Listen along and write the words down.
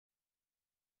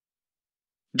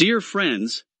Dear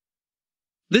friends,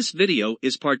 this video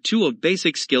is part 2 of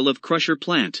Basic Skill of Crusher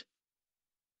Plant.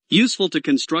 Useful to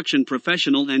construction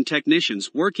professional and technicians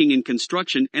working in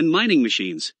construction and mining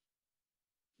machines.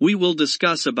 We will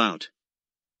discuss about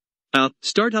A.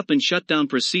 Startup and shutdown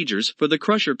procedures for the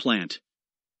crusher plant.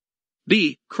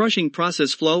 B. Crushing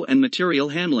process flow and material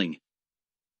handling.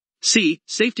 C.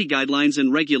 Safety guidelines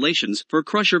and regulations for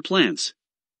crusher plants.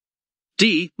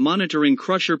 D. Monitoring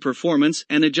crusher performance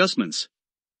and adjustments.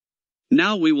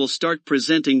 Now we will start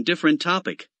presenting different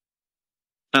topic.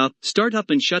 A. Startup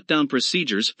and shutdown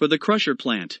procedures for the crusher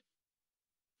plant.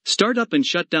 Startup and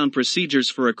shutdown procedures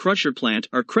for a crusher plant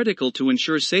are critical to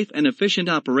ensure safe and efficient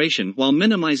operation while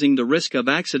minimizing the risk of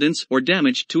accidents or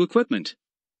damage to equipment.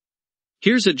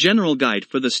 Here's a general guide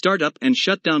for the startup and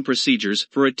shutdown procedures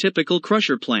for a typical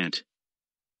crusher plant.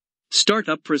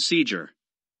 Startup procedure.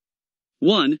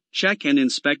 1. Check and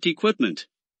inspect equipment.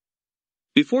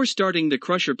 Before starting the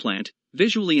crusher plant,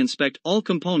 visually inspect all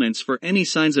components for any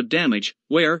signs of damage,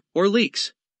 wear, or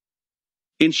leaks.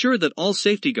 Ensure that all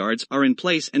safety guards are in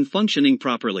place and functioning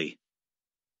properly.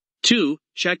 2.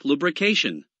 Check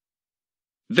lubrication.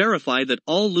 Verify that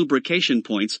all lubrication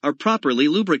points are properly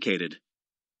lubricated.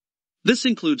 This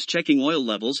includes checking oil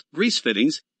levels, grease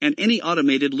fittings, and any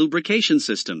automated lubrication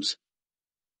systems.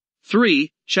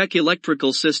 3. Check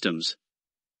electrical systems.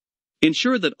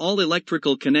 Ensure that all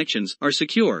electrical connections are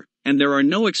secure, and there are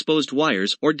no exposed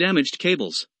wires or damaged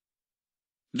cables.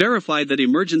 Verify that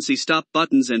emergency stop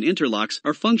buttons and interlocks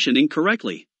are functioning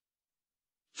correctly.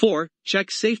 4.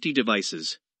 Check safety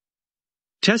devices.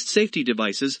 Test safety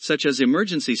devices such as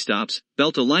emergency stops,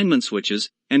 belt alignment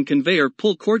switches, and conveyor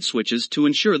pull cord switches to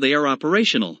ensure they are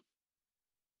operational.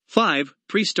 5.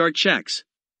 Pre-start checks.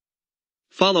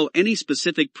 Follow any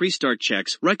specific pre-start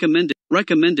checks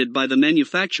recommended by the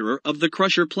manufacturer of the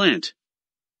crusher plant.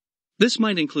 This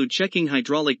might include checking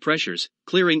hydraulic pressures,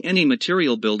 clearing any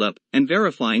material buildup, and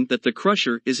verifying that the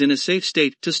crusher is in a safe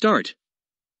state to start.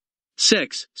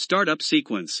 6. Startup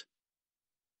sequence.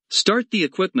 Start the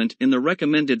equipment in the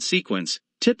recommended sequence,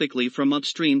 typically from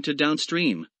upstream to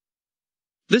downstream.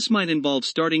 This might involve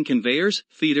starting conveyors,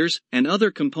 feeders, and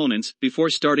other components before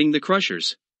starting the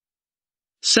crushers.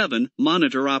 7.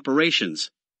 Monitor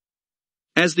operations.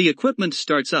 As the equipment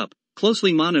starts up,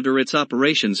 closely monitor its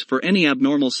operations for any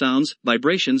abnormal sounds,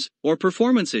 vibrations, or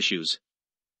performance issues.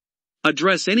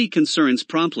 Address any concerns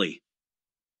promptly.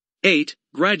 8.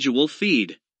 Gradual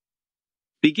feed.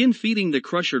 Begin feeding the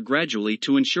crusher gradually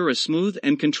to ensure a smooth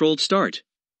and controlled start.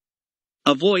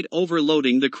 Avoid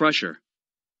overloading the crusher.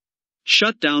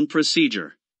 Shutdown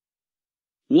procedure.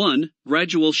 1.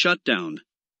 Gradual shutdown.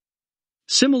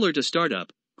 Similar to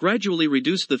startup, gradually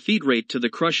reduce the feed rate to the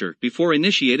crusher before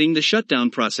initiating the shutdown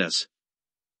process.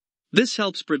 This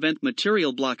helps prevent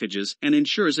material blockages and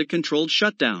ensures a controlled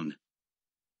shutdown.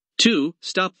 2.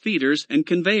 Stop feeders and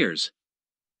conveyors.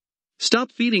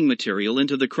 Stop feeding material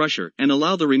into the crusher and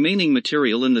allow the remaining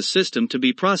material in the system to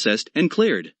be processed and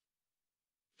cleared.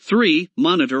 3.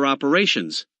 Monitor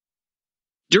operations.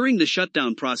 During the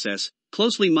shutdown process,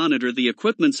 closely monitor the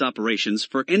equipment's operations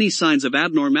for any signs of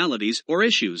abnormalities or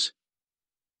issues.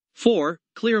 4.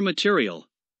 Clear material.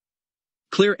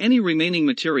 Clear any remaining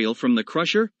material from the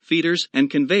crusher, feeders,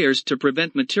 and conveyors to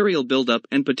prevent material buildup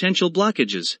and potential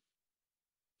blockages.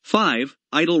 5.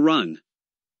 Idle run.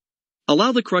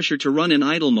 Allow the crusher to run in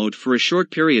idle mode for a short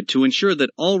period to ensure that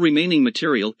all remaining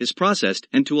material is processed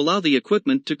and to allow the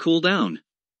equipment to cool down.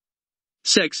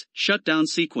 6. Shutdown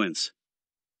sequence.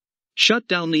 Shut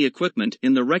down the equipment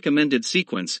in the recommended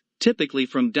sequence, typically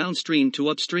from downstream to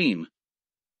upstream.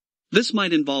 This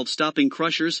might involve stopping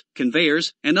crushers,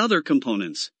 conveyors, and other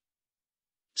components.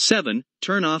 7.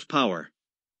 Turn off power.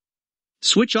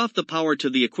 Switch off the power to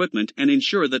the equipment and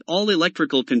ensure that all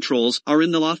electrical controls are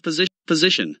in the off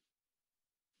position.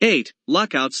 8.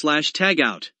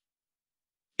 Lockout/tagout.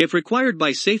 If required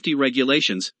by safety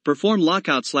regulations, perform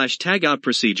lockout/tagout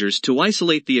procedures to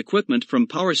isolate the equipment from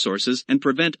power sources and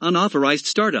prevent unauthorized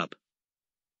startup.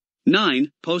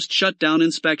 9. Post-shutdown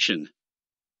inspection.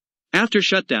 After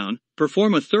shutdown,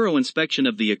 perform a thorough inspection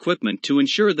of the equipment to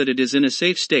ensure that it is in a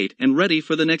safe state and ready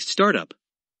for the next startup.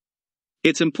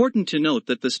 It's important to note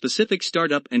that the specific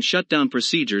startup and shutdown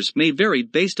procedures may vary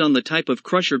based on the type of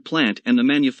crusher plant and the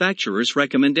manufacturer's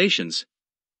recommendations.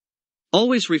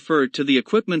 Always refer to the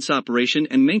equipment's operation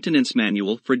and maintenance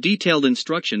manual for detailed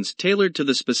instructions tailored to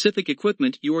the specific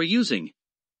equipment you are using.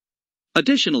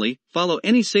 Additionally, follow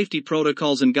any safety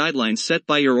protocols and guidelines set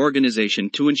by your organization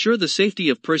to ensure the safety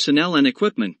of personnel and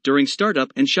equipment during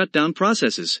startup and shutdown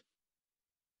processes.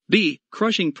 B.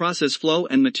 Crushing process flow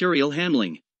and material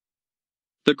handling.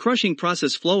 The crushing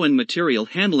process flow and material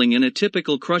handling in a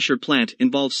typical crusher plant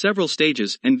involves several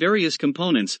stages and various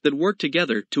components that work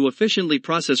together to efficiently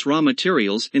process raw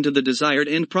materials into the desired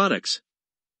end products.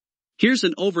 Here's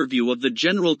an overview of the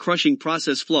general crushing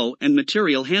process flow and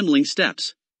material handling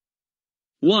steps.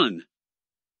 1.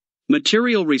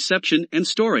 Material reception and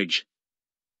storage.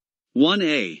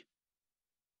 1A.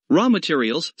 Raw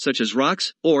materials, such as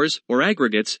rocks, ores, or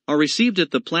aggregates, are received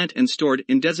at the plant and stored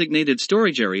in designated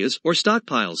storage areas or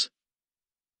stockpiles.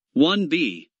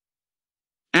 1B.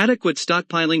 Adequate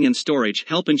stockpiling and storage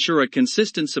help ensure a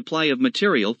consistent supply of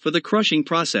material for the crushing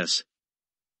process.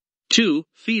 2.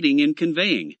 Feeding and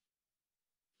conveying.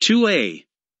 2A.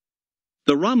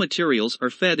 The raw materials are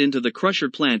fed into the crusher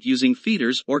plant using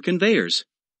feeders or conveyors.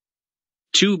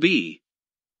 2B.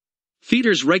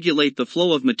 Feeders regulate the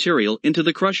flow of material into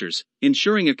the crushers,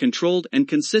 ensuring a controlled and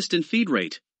consistent feed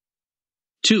rate.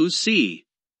 2C.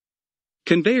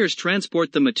 Conveyors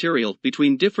transport the material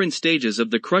between different stages of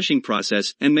the crushing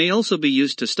process and may also be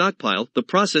used to stockpile the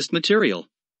processed material.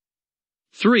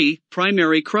 3.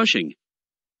 Primary crushing.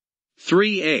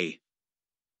 3A.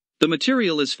 The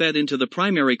material is fed into the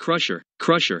primary crusher,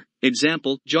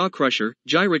 example, jaw crusher,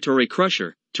 gyratory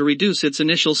crusher, to reduce its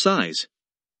initial size.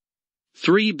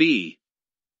 3B.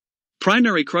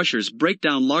 Primary crushers break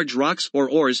down large rocks or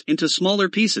ores into smaller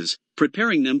pieces,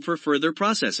 preparing them for further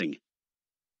processing.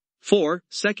 4.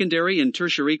 Secondary and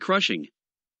tertiary crushing.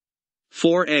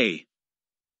 4A.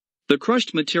 The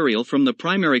crushed material from the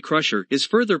primary crusher is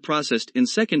further processed in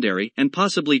secondary and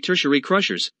possibly tertiary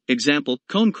crushers, example,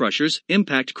 cone crushers,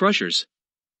 impact crushers.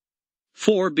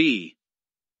 4B.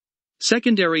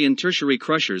 Secondary and tertiary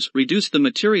crushers reduce the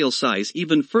material size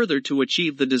even further to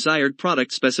achieve the desired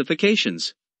product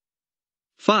specifications.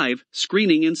 5.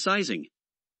 Screening and sizing.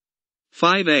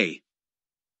 5A.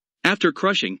 After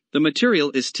crushing, the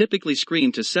material is typically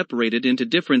screened to separate it into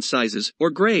different sizes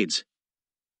or grades.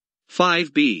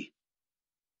 5B.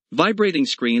 Vibrating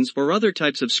screens or other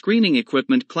types of screening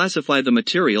equipment classify the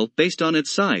material based on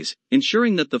its size,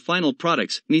 ensuring that the final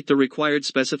products meet the required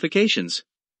specifications.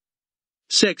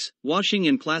 6. Washing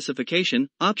and classification,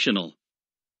 optional.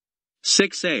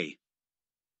 6A.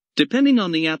 Depending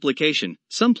on the application,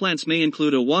 some plants may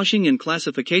include a washing and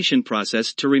classification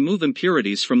process to remove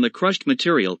impurities from the crushed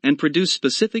material and produce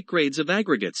specific grades of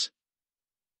aggregates.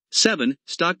 7.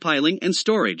 Stockpiling and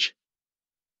storage.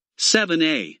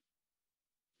 7A.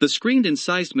 The screened and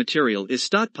sized material is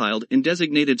stockpiled in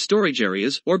designated storage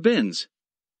areas or bins.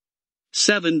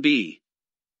 7B.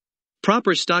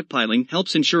 Proper stockpiling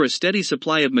helps ensure a steady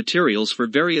supply of materials for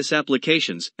various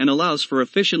applications and allows for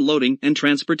efficient loading and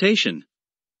transportation.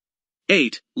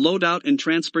 8. Loadout and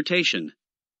transportation.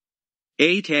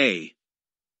 8A.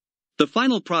 The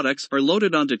final products are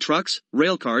loaded onto trucks,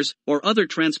 railcars, or other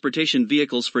transportation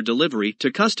vehicles for delivery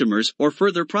to customers or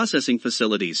further processing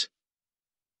facilities.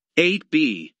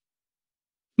 8B.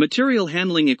 Material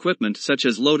handling equipment such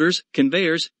as loaders,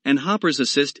 conveyors, and hoppers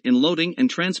assist in loading and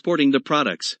transporting the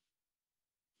products.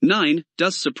 9.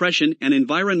 Dust suppression and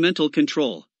environmental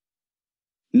control.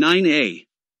 9A.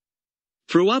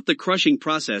 Throughout the crushing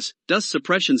process, dust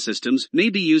suppression systems may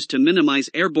be used to minimize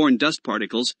airborne dust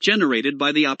particles generated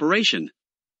by the operation.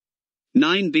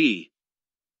 9B.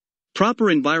 Proper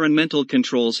environmental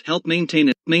controls help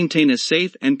maintain a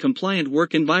safe and compliant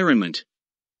work environment.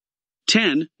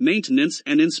 10. Maintenance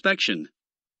and inspection.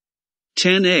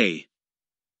 10A.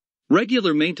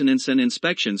 Regular maintenance and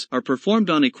inspections are performed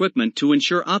on equipment to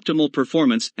ensure optimal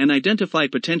performance and identify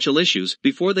potential issues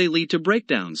before they lead to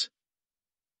breakdowns.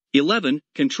 11.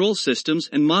 Control systems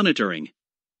and monitoring.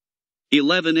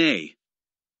 11A.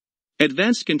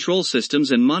 Advanced control systems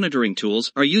and monitoring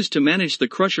tools are used to manage the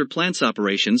crusher plant's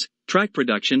operations, track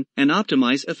production, and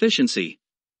optimize efficiency.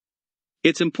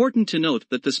 It's important to note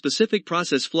that the specific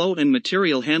process flow and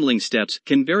material handling steps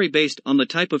can vary based on the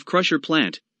type of crusher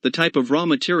plant, the type of raw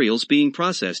materials being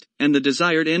processed, and the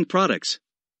desired end products.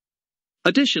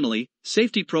 Additionally,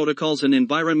 safety protocols and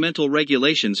environmental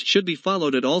regulations should be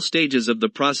followed at all stages of the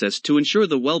process to ensure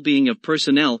the well-being of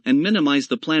personnel and minimize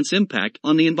the plant's impact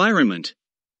on the environment.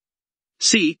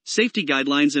 C. Safety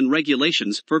guidelines and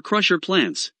regulations for crusher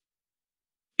plants.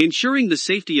 Ensuring the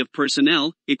safety of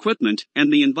personnel, equipment,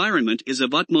 and the environment is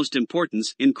of utmost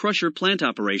importance in crusher plant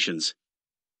operations.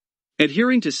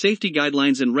 Adhering to safety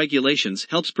guidelines and regulations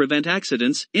helps prevent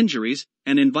accidents, injuries,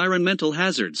 and environmental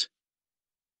hazards.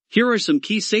 Here are some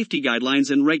key safety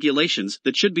guidelines and regulations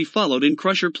that should be followed in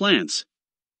crusher plants.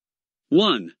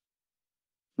 1.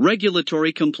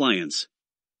 Regulatory compliance.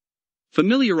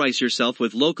 Familiarize yourself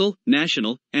with local,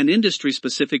 national, and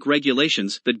industry-specific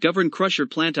regulations that govern crusher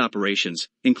plant operations,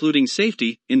 including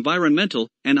safety, environmental,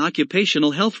 and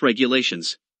occupational health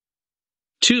regulations.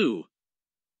 2.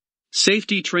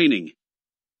 Safety training.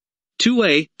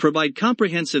 2A. Provide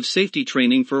comprehensive safety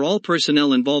training for all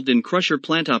personnel involved in crusher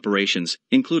plant operations,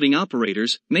 including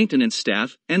operators, maintenance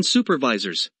staff, and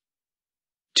supervisors.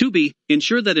 2B.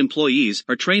 Ensure that employees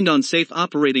are trained on safe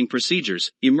operating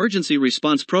procedures, emergency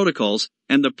response protocols,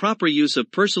 and the proper use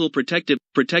of personal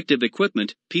protective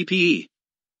equipment, PPE.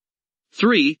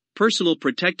 3. Personal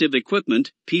protective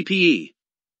equipment, PPE.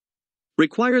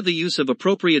 Require the use of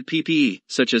appropriate PPE,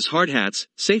 such as hard hats,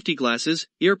 safety glasses,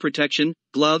 ear protection,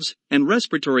 gloves, and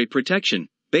respiratory protection,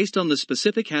 based on the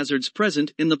specific hazards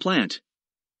present in the plant.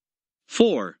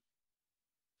 4.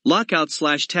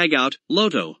 Lockout/tagout,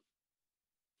 LOTO.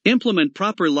 Implement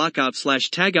proper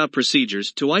lockout/tagout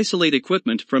procedures to isolate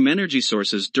equipment from energy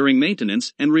sources during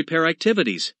maintenance and repair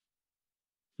activities.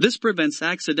 This prevents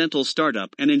accidental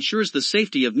startup and ensures the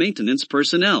safety of maintenance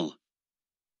personnel.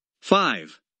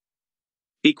 5.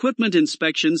 Equipment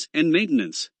inspections and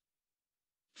maintenance.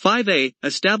 5A.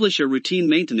 Establish a routine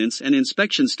maintenance and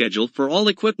inspection schedule for all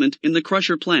equipment in the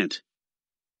crusher plant.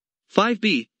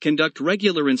 5B. Conduct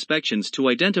regular inspections to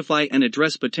identify and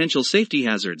address potential safety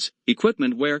hazards,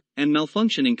 equipment wear, and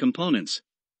malfunctioning components.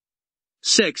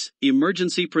 6.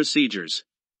 Emergency procedures.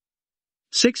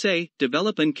 6A.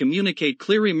 Develop and communicate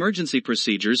clear emergency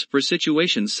procedures for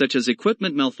situations such as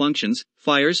equipment malfunctions,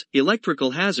 fires,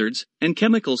 electrical hazards, and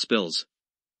chemical spills.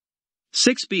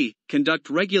 6B. Conduct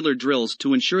regular drills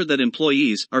to ensure that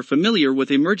employees are familiar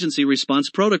with emergency response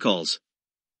protocols.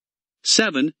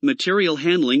 7. Material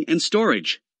handling and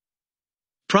storage.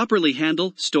 Properly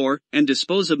handle, store, and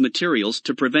dispose of materials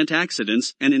to prevent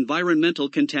accidents and environmental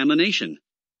contamination.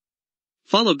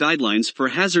 Follow guidelines for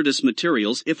hazardous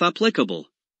materials if applicable.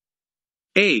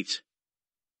 8.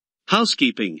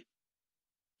 Housekeeping.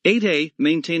 8A.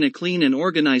 Maintain a clean and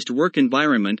organized work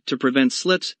environment to prevent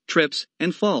slips, trips,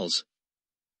 and falls.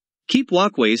 Keep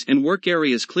walkways and work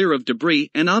areas clear of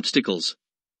debris and obstacles.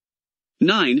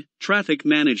 9. Traffic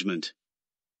management.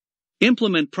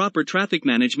 Implement proper traffic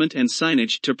management and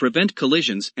signage to prevent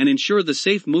collisions and ensure the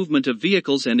safe movement of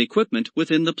vehicles and equipment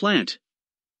within the plant.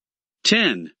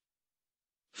 10.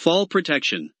 Fall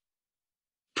protection.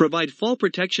 Provide fall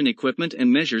protection equipment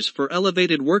and measures for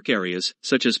elevated work areas,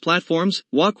 such as platforms,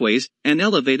 walkways, and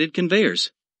elevated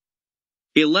conveyors.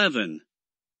 11.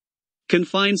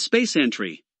 Confined space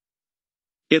entry.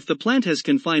 If the plant has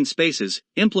confined spaces,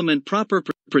 implement proper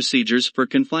procedures for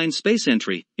confined space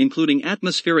entry, including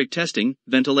atmospheric testing,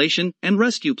 ventilation, and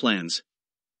rescue plans.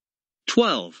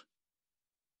 12.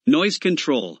 Noise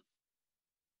control.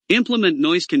 Implement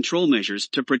noise control measures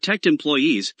to protect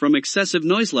employees from excessive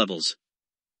noise levels.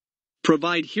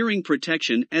 Provide hearing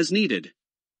protection as needed.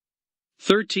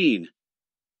 13.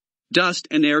 Dust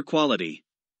and air quality.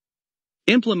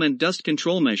 Implement dust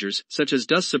control measures such as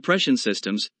dust suppression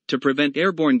systems to prevent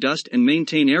airborne dust and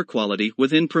maintain air quality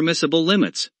within permissible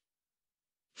limits.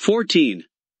 14.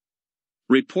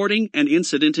 Reporting and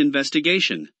incident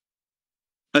investigation.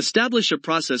 Establish a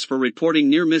process for reporting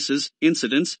near misses,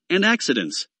 incidents, and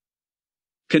accidents.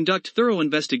 Conduct thorough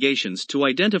investigations to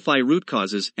identify root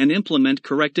causes and implement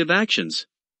corrective actions.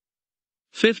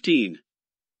 15.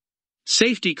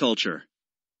 Safety culture.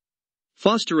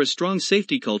 Foster a strong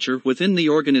safety culture within the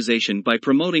organization by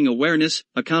promoting awareness,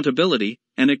 accountability,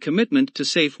 and a commitment to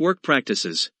safe work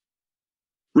practices.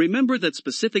 Remember that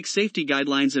specific safety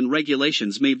guidelines and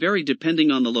regulations may vary depending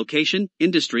on the location,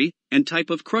 industry, and type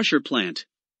of crusher plant.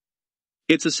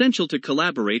 It's essential to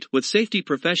collaborate with safety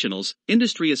professionals,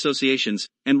 industry associations,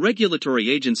 and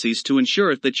regulatory agencies to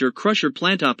ensure that your crusher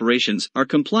plant operations are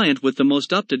compliant with the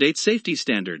most up-to-date safety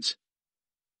standards.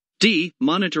 D.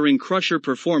 Monitoring crusher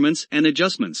performance and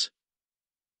adjustments.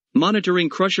 Monitoring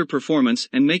crusher performance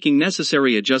and making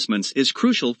necessary adjustments is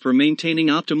crucial for maintaining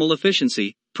optimal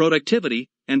efficiency, productivity,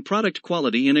 and product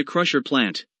quality in a crusher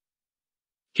plant.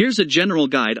 Here's a general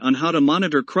guide on how to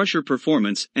monitor crusher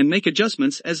performance and make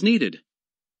adjustments as needed.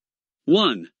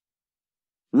 1.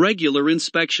 Regular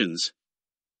inspections.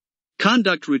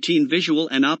 Conduct routine visual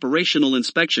and operational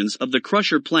inspections of the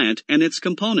crusher plant and its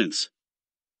components.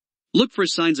 Look for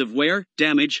signs of wear,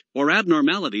 damage, or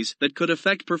abnormalities that could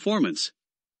affect performance.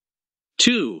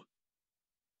 2.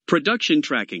 Production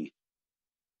tracking.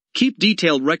 Keep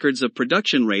detailed records of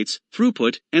production rates,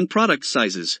 throughput, and product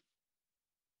sizes.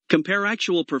 Compare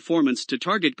actual performance to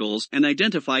target goals and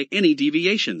identify any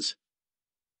deviations.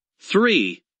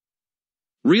 3.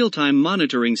 Real-time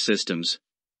monitoring systems.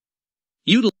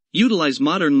 Utilize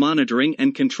modern monitoring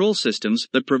and control systems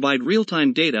that provide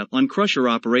real-time data on crusher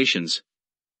operations.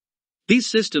 These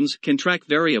systems can track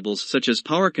variables such as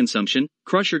power consumption,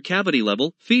 crusher cavity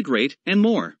level, feed rate, and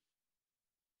more.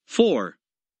 4.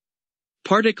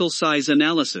 Particle size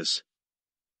analysis.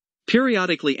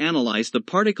 Periodically analyze the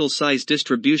particle size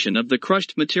distribution of the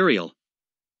crushed material.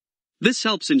 This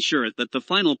helps ensure that the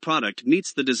final product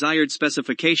meets the desired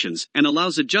specifications and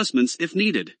allows adjustments if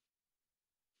needed.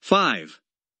 5.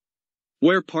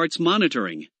 Wear parts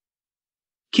monitoring.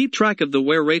 Keep track of the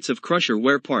wear rates of crusher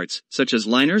wear parts, such as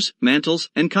liners, mantles,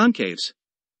 and concaves.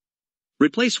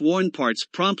 Replace worn parts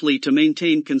promptly to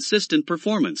maintain consistent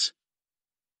performance.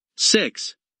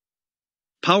 6.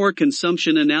 Power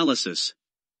consumption analysis.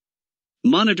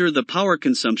 Monitor the power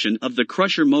consumption of the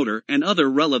crusher motor and other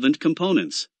relevant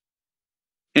components.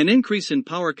 An increase in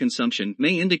power consumption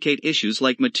may indicate issues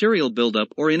like material buildup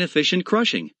or inefficient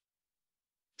crushing.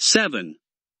 7.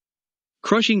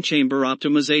 Crushing chamber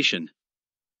optimization.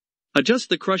 Adjust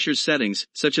the crusher's settings,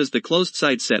 such as the closed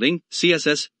side setting,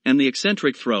 CSS, and the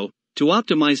eccentric throw, to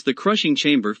optimize the crushing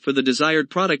chamber for the desired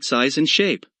product size and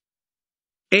shape.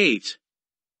 8.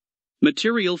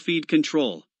 Material feed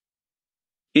control.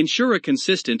 Ensure a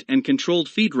consistent and controlled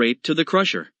feed rate to the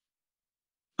crusher.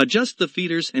 Adjust the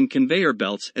feeders and conveyor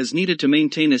belts as needed to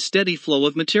maintain a steady flow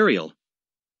of material.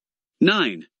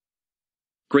 9.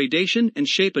 Gradation and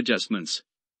shape adjustments.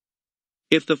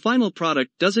 If the final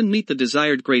product doesn't meet the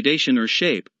desired gradation or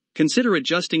shape, consider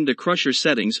adjusting the crusher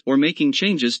settings or making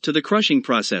changes to the crushing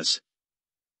process.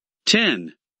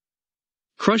 10.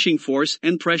 Crushing force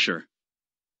and pressure.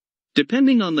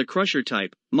 Depending on the crusher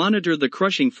type, monitor the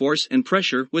crushing force and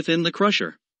pressure within the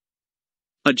crusher.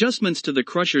 Adjustments to the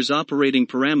crusher's operating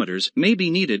parameters may be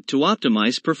needed to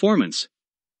optimize performance.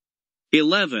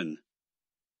 11.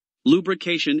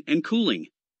 Lubrication and cooling.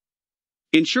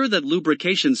 Ensure that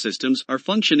lubrication systems are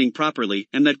functioning properly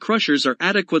and that crushers are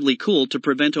adequately cooled to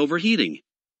prevent overheating.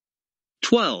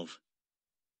 12.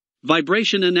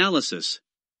 Vibration analysis.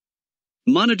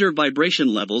 Monitor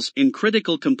vibration levels in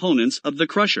critical components of the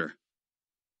crusher.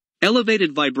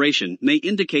 Elevated vibration may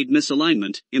indicate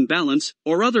misalignment, imbalance,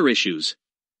 or other issues.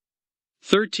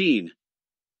 13.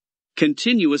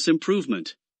 Continuous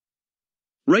improvement.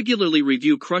 Regularly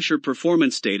review crusher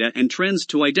performance data and trends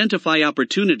to identify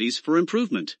opportunities for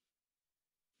improvement.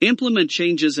 Implement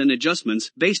changes and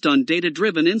adjustments based on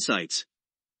data-driven insights.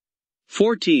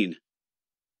 14.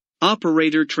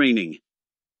 Operator training.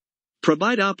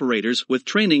 Provide operators with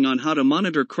training on how to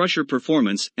monitor crusher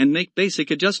performance and make basic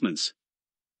adjustments.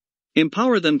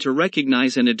 Empower them to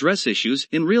recognize and address issues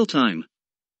in real time.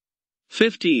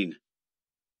 15.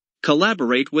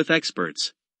 Collaborate with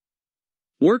experts.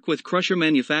 Work with crusher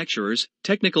manufacturers,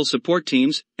 technical support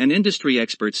teams, and industry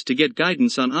experts to get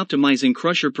guidance on optimizing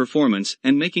crusher performance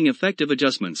and making effective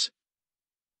adjustments.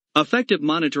 Effective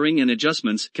monitoring and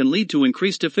adjustments can lead to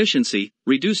increased efficiency,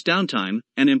 reduced downtime,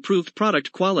 and improved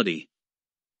product quality.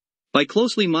 By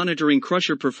closely monitoring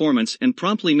crusher performance and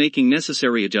promptly making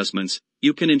necessary adjustments,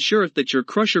 you can ensure that your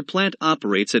crusher plant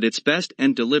operates at its best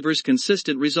and delivers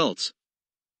consistent results.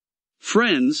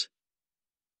 Friends,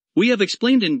 we have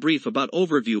explained in brief about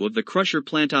overview of the crusher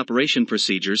plant operation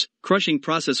procedures, crushing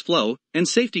process flow, and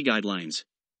safety guidelines.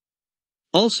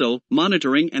 Also,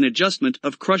 monitoring and adjustment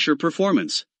of crusher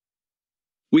performance.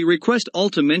 We request all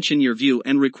to mention your view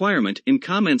and requirement in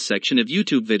comments section of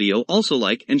YouTube video. Also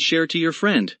like and share to your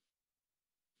friend.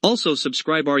 Also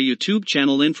subscribe our YouTube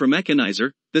channel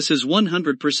Infomechanizer. This is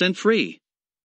 100% free.